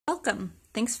Welcome!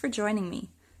 Thanks for joining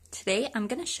me. Today I'm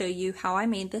going to show you how I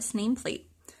made this nameplate.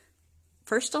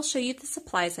 First I'll show you the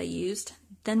supplies I used,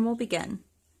 then we'll begin.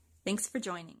 Thanks for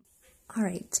joining.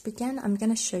 Alright, to begin I'm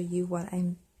going to show you what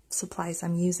supplies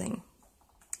I'm using.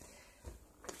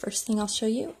 The first thing I'll show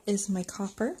you is my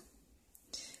copper.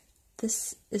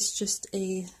 This is just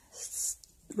a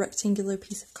rectangular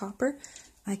piece of copper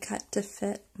I cut to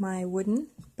fit my wooden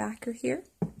backer here.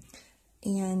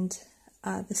 And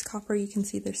this copper, you can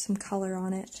see there's some color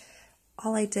on it.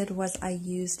 All I did was I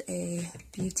used a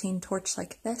butane torch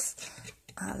like this.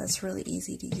 That's really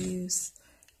easy to use,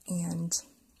 and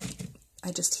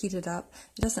I just heat it up.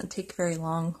 It doesn't take very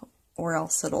long, or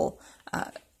else it'll,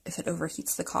 if it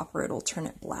overheats the copper, it'll turn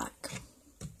it black.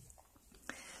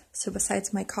 So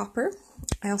besides my copper,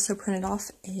 I also printed off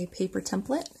a paper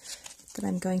template that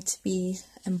I'm going to be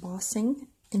embossing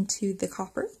into the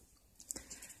copper.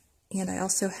 And I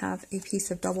also have a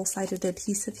piece of double-sided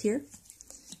adhesive here.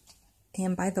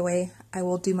 And by the way, I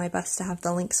will do my best to have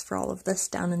the links for all of this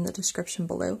down in the description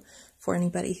below for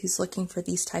anybody who's looking for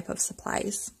these type of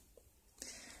supplies.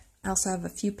 I also have a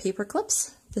few paper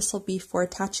clips. This will be for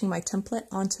attaching my template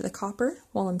onto the copper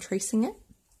while I'm tracing it.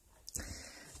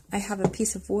 I have a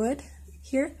piece of wood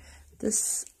here.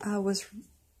 This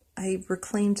I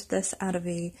reclaimed this out of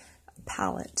a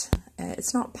pallet.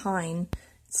 It's not pine,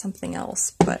 it's something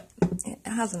else, but it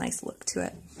has a nice look to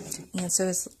it. And so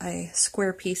it's a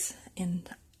square piece, and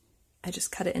I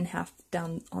just cut it in half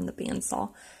down on the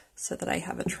bandsaw so that I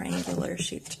have a triangular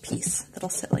shaped piece that'll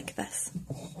sit like this.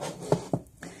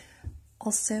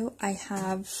 Also, I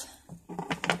have,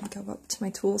 let me go up to my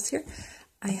tools here,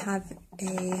 I have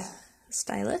a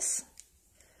stylus.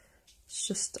 It's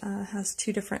just has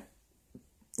two different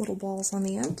little balls on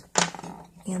the end.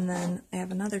 And then I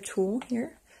have another tool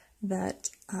here that,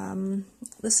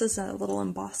 this is a little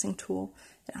embossing tool.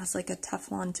 It has like a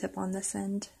Teflon tip on this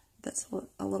end that's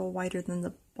a little wider than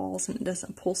the balls, and it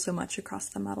doesn't pull so much across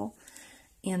the metal.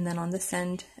 And then on this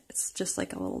end, it's just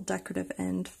like a little decorative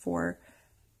end for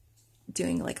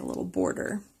doing like a little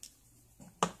border.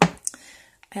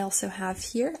 I also have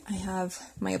here, I have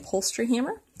my upholstery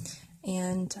hammer,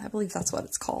 and I believe that's what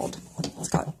it's called. It's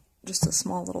got just a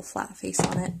small little flat face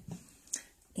on it.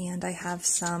 And I have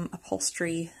some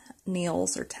upholstery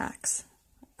nails or tacks,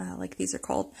 like these are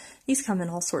called. These come in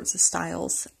all sorts of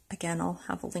styles. Again, I'll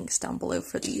have links down below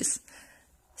for these.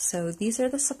 So these are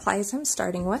the supplies I'm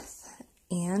starting with,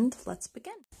 and let's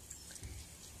begin.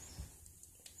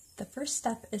 The first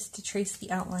step is to trace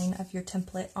the outline of your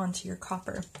template onto your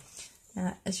copper.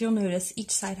 As you'll notice,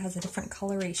 each side has a different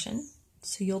coloration,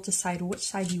 so you'll decide which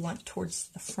side you want towards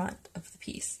the front of the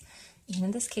piece. And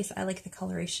in this case, I like the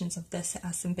colorations of this. It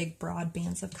has some big broad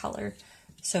bands of color.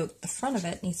 So the front of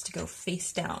it needs to go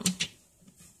face down.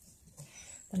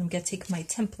 Then I'm going to take my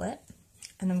template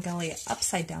and I'm going to lay it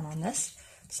upside down on this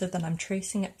so that I'm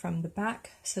tracing it from the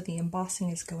back so the embossing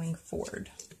is going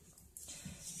forward.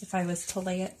 If I was to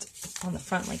lay it on the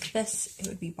front like this, it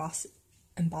would be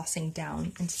embossing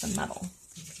down into the metal.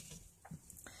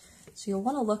 So you'll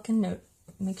want to look and note,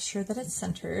 make sure that it's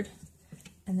centered,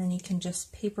 and then you can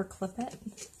just paper clip it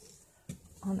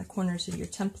on the corners of your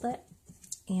template,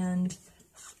 and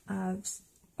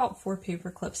about 4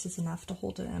 paper clips is enough to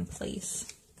hold it in place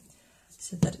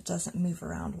so that it doesn't move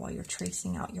around while you're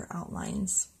tracing out your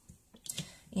outlines.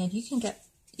 And you can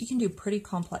do pretty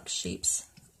complex shapes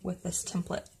with this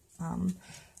template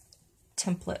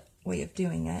way of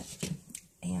doing it,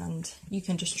 and you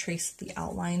can just trace the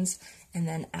outlines and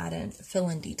then fill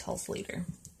in details later.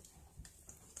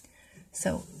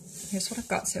 So here's what I've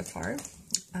got so far.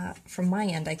 From my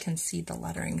end, I can see the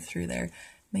lettering through there.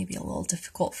 Maybe a little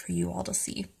difficult for you all to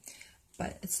see,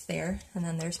 but it's there. And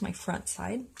then there's my front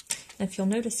side. And if you'll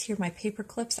notice here, my paper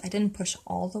clips, I didn't push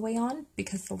all the way on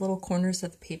because the little corners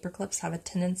of the paper clips have a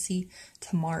tendency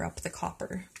to mar up the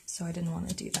copper. So I didn't want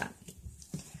to do that.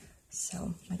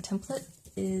 So my template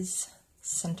is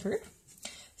centered.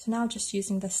 So now just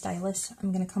using the stylus,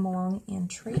 I'm going to come along and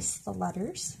trace the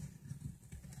letters.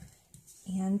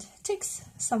 And it takes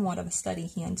somewhat of a steady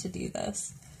hand to do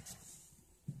this.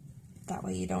 That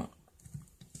way you don't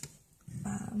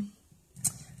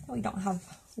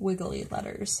have wiggly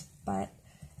letters. But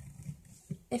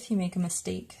if you make a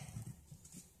mistake,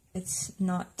 it's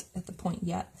not at the point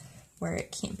yet where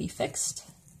it can't be fixed.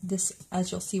 This,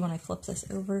 as you'll see when I flip this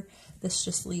over, this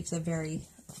just leaves a very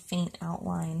faint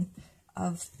outline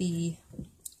of the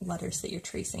letters that you're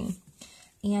tracing.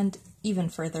 And even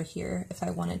further here, if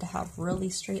I wanted to have really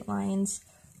straight lines,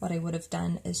 what I would have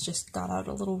done is just got out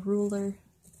a little ruler,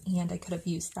 and I could have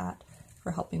used that for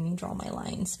helping me draw my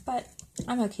lines. But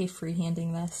I'm okay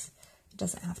freehanding this.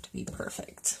 doesn't have to be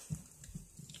perfect.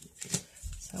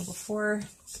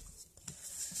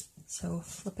 So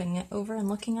flipping it over and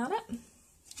looking at it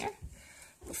here.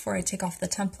 Before I take off the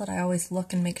template, I always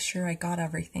look and make sure I got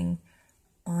everything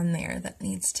on there that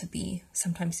needs to be.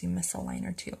 Sometimes you miss a line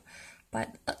or two,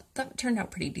 but that turned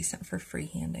out pretty decent for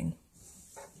freehanding.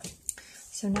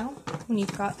 So now, when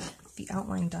you've got the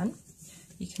outline done,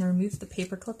 you can remove the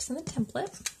paper clips in the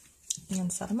template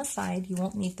and set them aside. You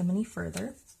won't need them any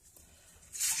further.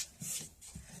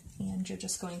 And you're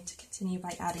just going to continue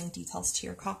by adding details to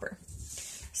your copper.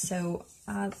 So,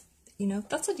 you know,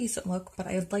 that's a decent look, but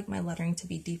I would like my lettering to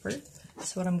be deeper.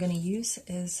 So what I'm going to use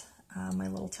is my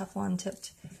little Teflon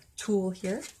tipped tool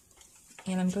here,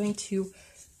 and I'm going to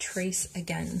trace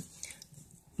again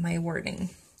my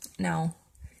wording. Now,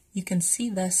 you can see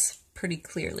this pretty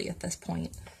clearly at this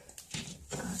point,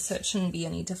 so it shouldn't be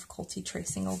any difficulty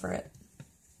tracing over it.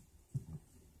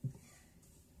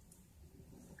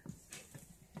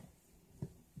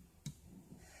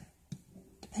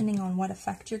 Depending on what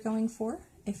effect you're going for,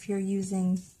 if you're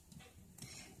using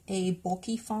a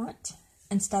bulky font,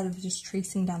 instead of just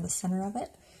tracing down the center of it,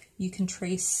 you can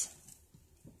trace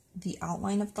the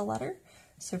outline of the letter.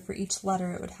 So for each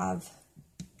letter, it would have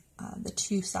the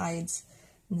two sides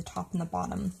and the top and the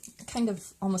bottom, kind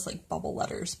of almost like bubble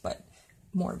letters, but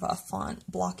more of a font,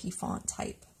 blocky font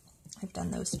type. I've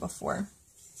done those before.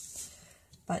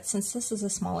 But since this is a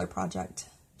smaller project,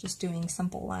 just doing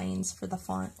simple lines for the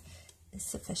font is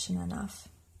sufficient enough.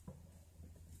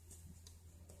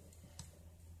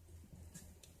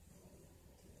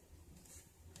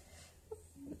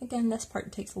 Again, this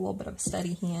part takes a little bit of a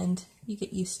steady hand. You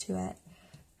get used to it.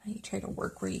 You try to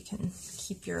work where you can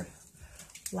keep your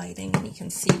lighting and you can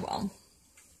see well.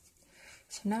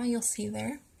 So now you'll see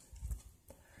there,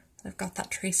 I've got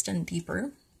that traced in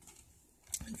deeper.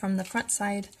 And from the front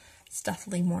side, it's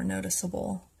definitely more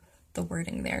noticeable, the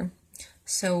wording there.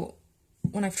 So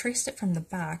when I've traced it from the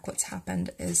back, what's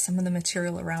happened is some of the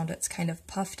material around it's kind of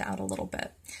puffed out a little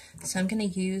bit. So I'm going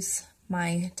to use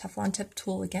my Teflon tip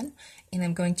tool again, and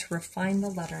I'm going to refine the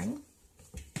lettering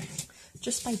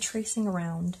just by tracing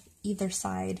around either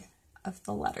side of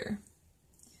the letter.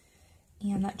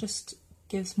 And that just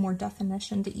gives more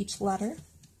definition to each letter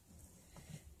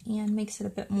and makes it a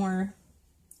bit more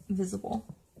visible.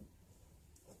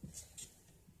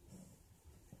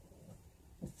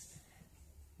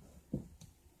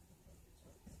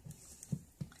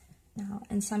 Now,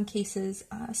 in some cases,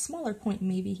 a smaller point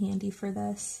may be handy for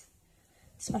this,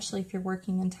 especially if you're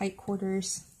working in tight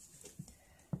quarters.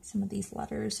 Some of these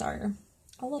letters are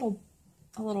a little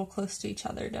close to each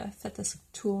other to fit this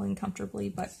tool in comfortably,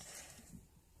 but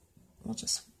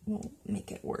we'll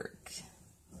make it work.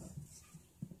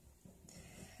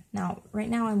 Now, right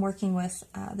now I'm working with,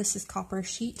 this is copper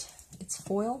sheet, it's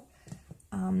foil.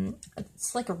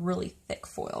 It's like a really thick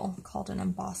foil called an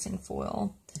embossing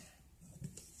foil,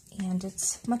 and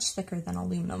it's much thicker than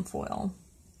aluminum foil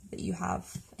that you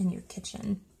have in your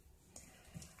kitchen.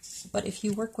 But if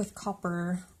you work with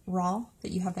copper raw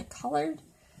that you haven't colored,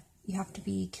 you have to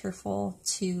be careful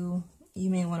you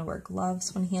may want to wear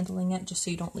gloves when handling it just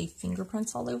so you don't leave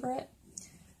fingerprints all over it.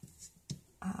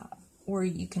 Or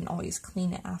you can always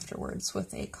clean it afterwards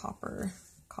with a copper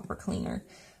cleaner.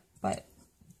 But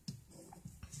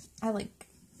I like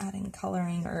adding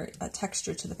coloring or a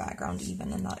texture to the background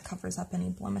even, and that covers up any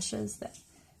blemishes that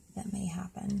may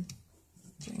happen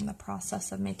during the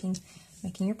process of making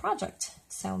your project.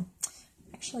 So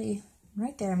actually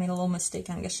right there I made a little mistake.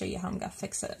 I'm going to show you how I'm going to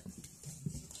fix it.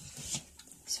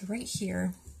 So right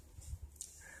here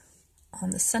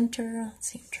on the center, let's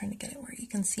see, I'm trying to get it where you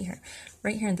can see here.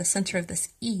 Right here in the center of this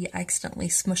E, I accidentally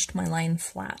smushed my line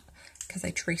flat because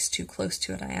I traced too close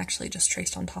to it. I actually just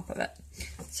traced on top of it.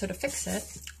 So to fix it,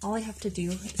 all I have to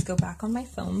do is go back on my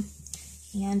foam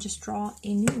and just draw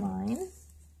a new line.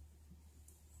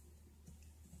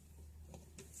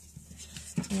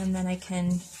 And then I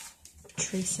can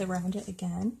trace around it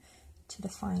again to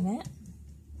define it.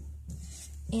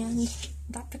 And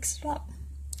that fixed it up.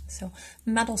 So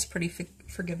metal's pretty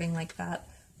forgiving like that.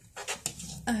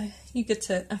 You get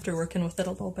to, after working with it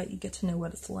a little bit, you get to know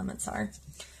what its limits are.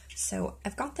 So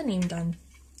I've got the name done.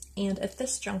 And at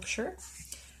this juncture,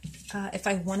 if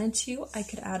I wanted to, I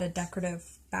could add a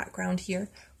decorative background here.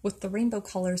 With the rainbow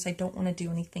colors, I don't want to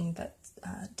do anything that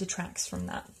detracts from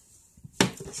that.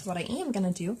 So what I am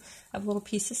going to do, I have a little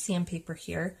piece of sandpaper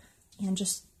here, and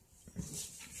just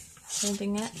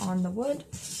holding it on the wood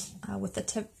with the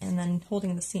tip, and then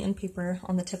holding the sandpaper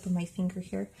on the tip of my finger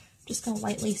here. I'm just going to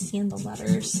lightly sand the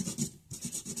letters.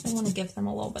 I want to give them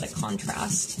a little bit of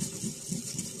contrast.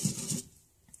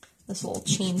 This will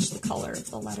change the color of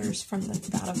the letters from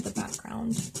that of the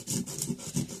background.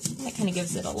 And that kind of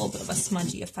gives it a little bit of a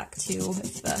smudgy effect too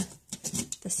if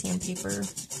the sandpaper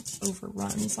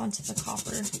overruns onto the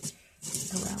copper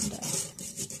around it.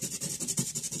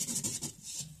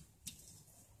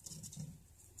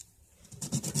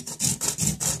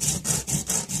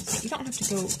 You don't have to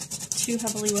go too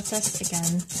heavily with this.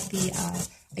 Again, the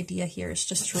idea here is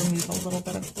just to remove a little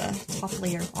bit of the top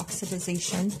layer of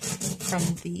oxidization from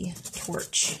the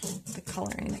torch, the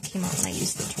coloring that came out when I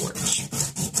used the torch.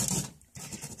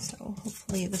 So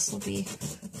hopefully this will be,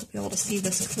 we'll be able to see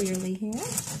this clearly here.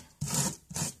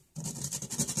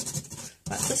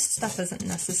 But this stuff isn't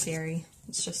necessary,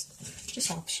 it's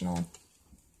just optional.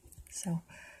 So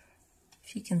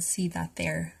if you can see that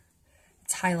there,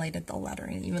 it's highlighted the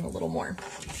lettering even a little more.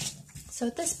 So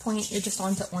at this point, you're just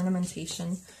on to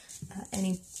ornamentation,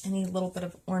 any little bit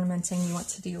of ornamenting you want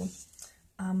to do.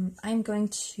 I'm going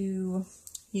to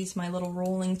use my little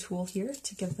rolling tool here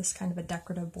to give this kind of a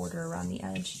decorative border around the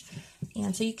edge.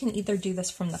 And so you can either do this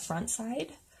from the front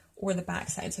side or the back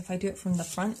side. So if I do it from the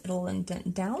front, it'll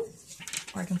indent down,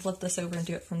 or I can flip this over and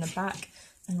do it from the back,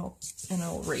 and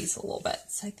it'll raise a little bit.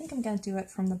 So I think I'm going to do it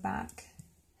from the back.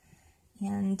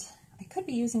 And I could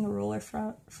be using a ruler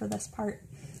for this part,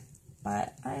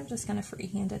 but I'm just going to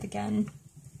freehand it again.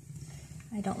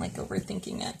 I don't like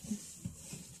overthinking it.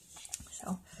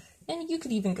 So, and you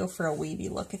could even go for a wavy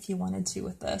look if you wanted to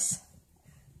with this.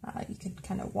 You could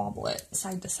kind of wobble it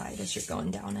side to side as you're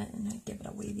going down it and give it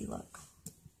a wavy look.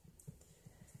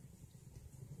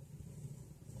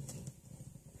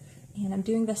 And I'm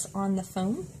doing this on the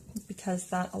foam because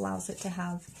that allows it to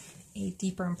have a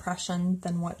deeper impression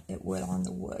than what it would on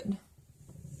the wood.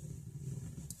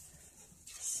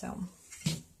 So, all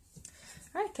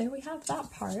right, there we have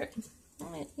that part.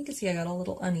 You can see I got a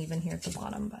little uneven here at the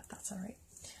bottom, but that's all right.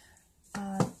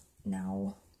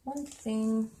 Now, one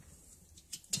thing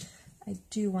I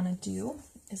do want to do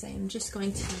is I am just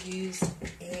going to use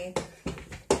a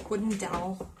wooden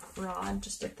dowel rod,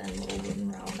 just a thin little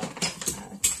wooden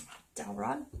dowel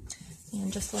rod,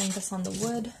 and just laying this on the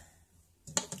wood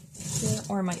here,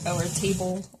 or a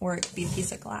table, or it could be a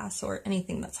piece of glass, or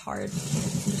anything that's hard.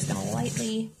 I'm just going to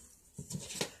lightly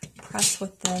press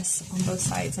with this on both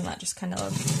sides, and that just kind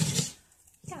of,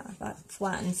 yeah, that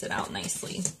flattens it out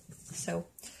nicely. So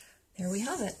there we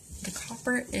have it. The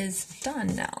copper is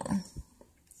done now.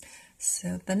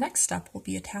 So the next step will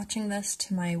be attaching this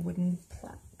to my wooden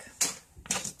plaque.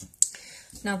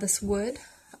 Now this wood,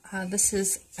 I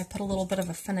put a little bit of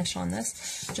a finish on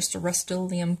this, just a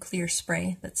Rust-Oleum clear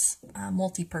spray that's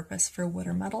multi-purpose for wood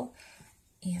or metal.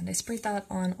 And I sprayed that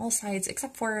on all sides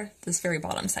except for this very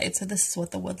bottom side. So this is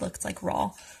what the wood looked like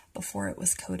raw before it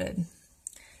was coated.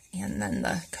 And then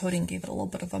the coating gave it a little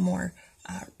bit of a more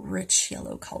rich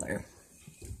yellow color.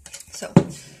 So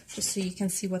just so you can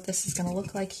see what this is going to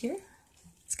look like here,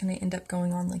 it's going to end up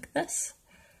going on like this.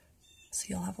 So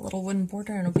you'll have a little wooden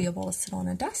border and it'll be able to sit on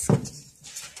a desk.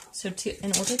 So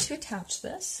in order to attach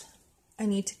this, I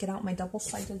need to get out my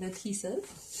double-sided adhesive,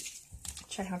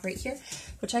 which I have right here,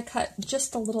 which I cut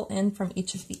just a little in from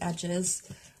each of the edges,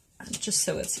 just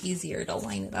so it's easier to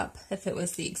line it up. If it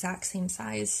was the exact same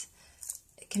size,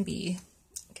 it can be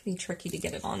tricky to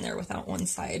get it on there without one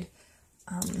side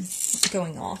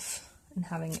going off and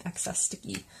having excess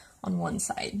sticky on one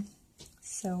side.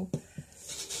 So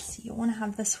you want to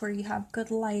have this where you have good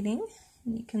lighting,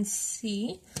 and you can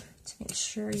see to make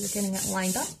sure you're getting it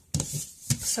lined up.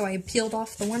 So I peeled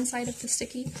off the one side of the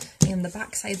sticky and the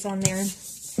back side's on there,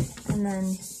 and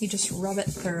then you just rub it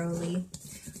thoroughly.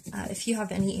 If you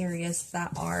have any areas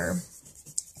that are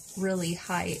really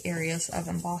high areas of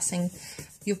embossing,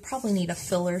 you'll probably need a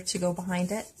filler to go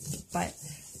behind it, but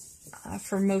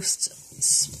for most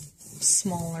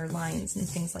smaller lines and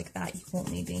things like that, you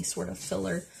won't need any sort of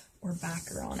filler or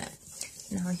backer on it.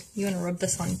 Now you want to rub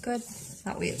this on good,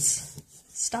 that way it's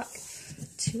stuck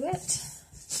to it.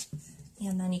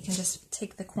 And then you can just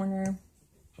take the corner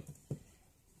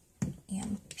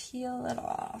and peel it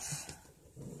off.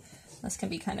 This can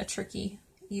be kind of tricky,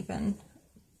 even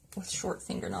with short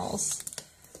fingernails.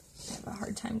 I have a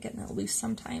hard time getting it loose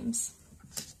sometimes.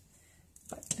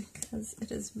 But because it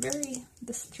is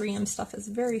this 3M stuff is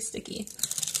very sticky,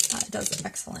 it does an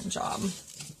excellent job.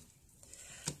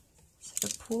 So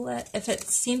to pull it, if it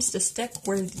seems to stick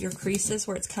where your crease is,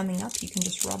 where it's coming up, you can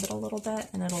just rub it a little bit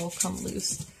and it'll come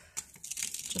loose.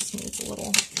 Just needs a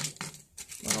little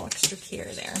extra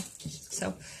care there.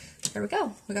 So there we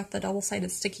go. We got the double-sided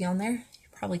sticky on there. You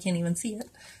probably can't even see it.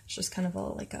 It's just kind of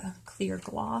like a clear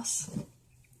gloss.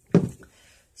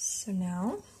 So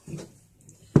now,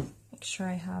 make sure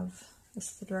I have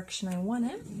This is the direction I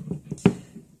want it.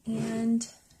 And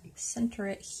center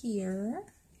it here.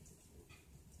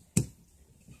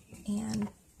 And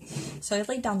so I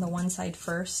laid down the one side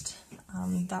first.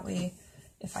 That way,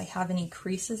 if I have any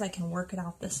creases, I can work it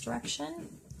out this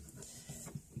direction.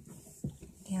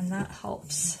 And that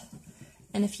helps.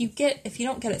 And if you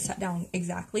don't get it set down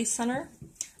exactly center,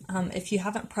 if you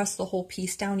haven't pressed the whole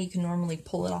piece down, you can normally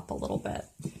pull it up a little bit,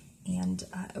 and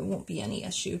it won't be any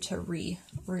issue to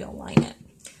realign it.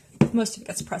 If most of it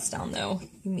gets pressed down though,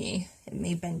 it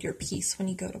may bend your piece when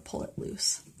you go to pull it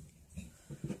loose.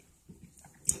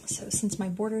 So since my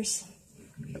borders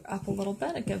are up a little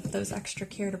bit, I give those extra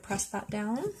care to press that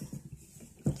down.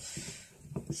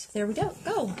 So there we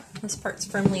go. This part's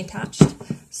firmly attached.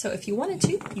 So if you wanted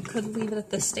to, you could leave it at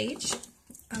this stage.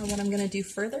 What I'm going to do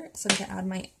further is I'm going to add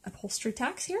my upholstery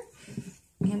tacks here,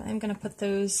 and I'm going to put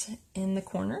those in the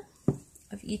corner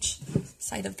of each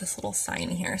side of this little sign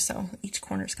here. So each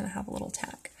corner is going to have a little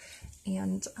tack,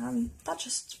 and that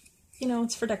just,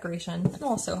 it's for decoration. It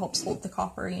also helps hold the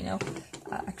copper,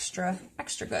 extra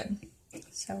good.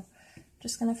 So I'm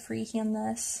just going to freehand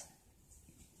this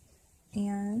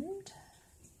and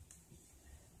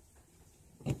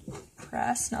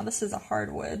press. Now this is a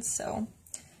hardwood, so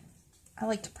I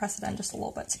like to press it in just a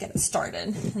little bit to get it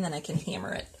started, and then I can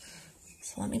hammer it.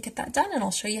 So let me get that done and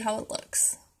I'll show you how it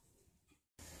looks.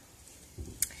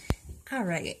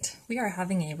 Alright, we are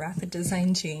having a rapid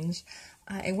design change.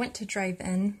 I went to drive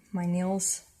in my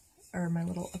nails, or my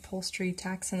little upholstery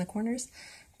tacks in the corners,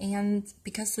 and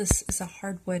because this is a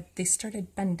hardwood, they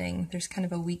started bending. There's kind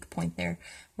of a weak point there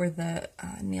where the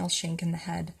nail shank in the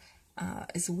head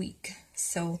is weak.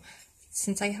 So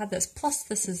since I had this, plus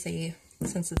this is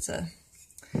since it's a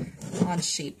odd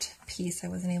shaped piece, I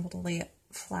wasn't able to lay it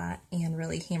flat and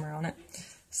really hammer on it.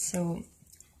 So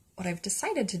what I've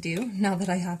decided to do, now that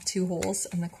I have two holes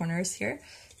in the corners here,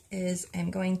 is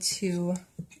I'm going to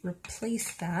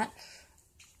replace that.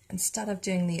 Instead of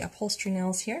doing the upholstery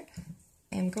nails here,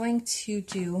 I'm going to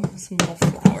do some little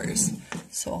flowers.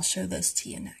 So I'll show those to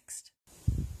you next.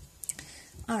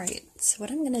 Alright, so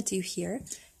what I'm going to do here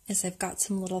is I've got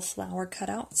some little flower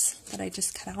cutouts that I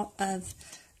just cut out of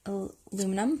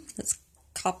aluminum that's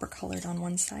copper colored on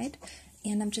one side,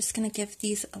 and I'm just going to give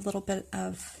these a little bit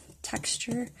of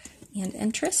texture and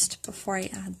interest before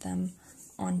I add them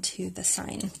onto the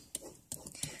sign.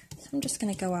 So I'm just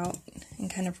going to go out and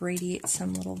kind of radiate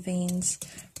some little veins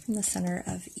from the center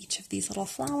of each of these little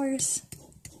flowers,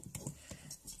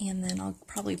 and then I'll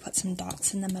probably put some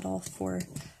dots in the middle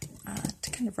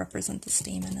to kind of represent the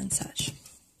stamen and such.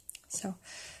 So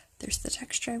there's the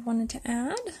texture I wanted to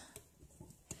add.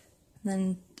 And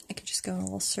then I could just go in a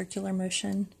little circular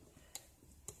motion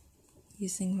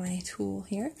using my tool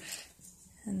here,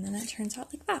 and then it turns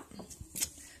out like that.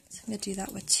 So I'm going to do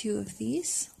that with two of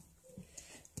these,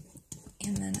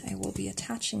 and then I will be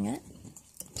attaching it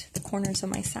to the corners of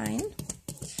my sign,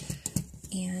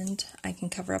 and I can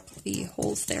cover up the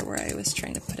holes there where I was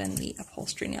trying to put in the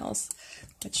upholstery nails,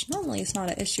 which normally is not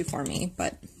an issue for me,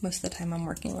 but most of the time I'm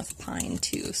working with pine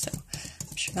too, so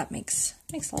I'm sure that makes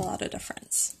a lot of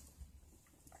difference.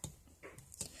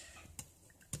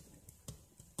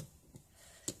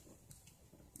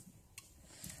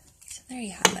 So there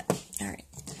you have it. Alright,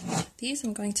 these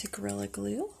I'm going to Gorilla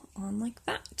Glue on like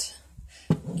that,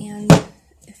 and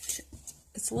if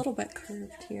it's a little bit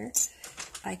curved here,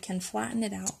 I can flatten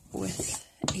it out with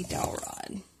a dowel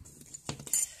rod.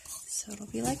 So it'll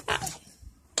be like that.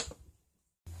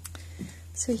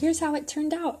 So here's how it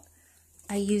turned out.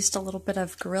 I used a little bit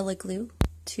of Gorilla Glue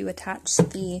to attach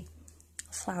the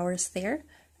flowers there,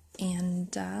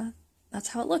 and that's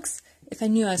how it looks. If I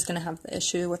knew I was going to have the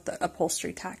issue with the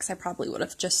upholstery tacks, I probably would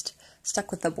have just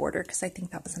stuck with the border because I think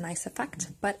that was a nice effect.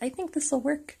 But I think this will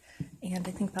work, and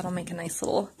I think that'll make a nice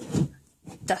little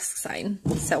desk sign.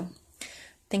 So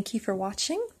thank you for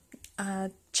watching.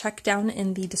 Check down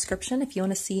in the description if you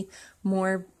want to see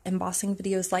more embossing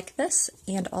videos like this,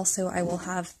 and also I will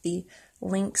have the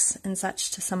links and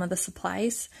such to some of the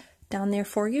supplies down there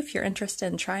for you if you're interested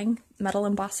in trying metal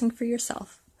embossing for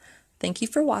yourself. Thank you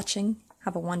for watching.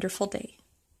 Have a wonderful day.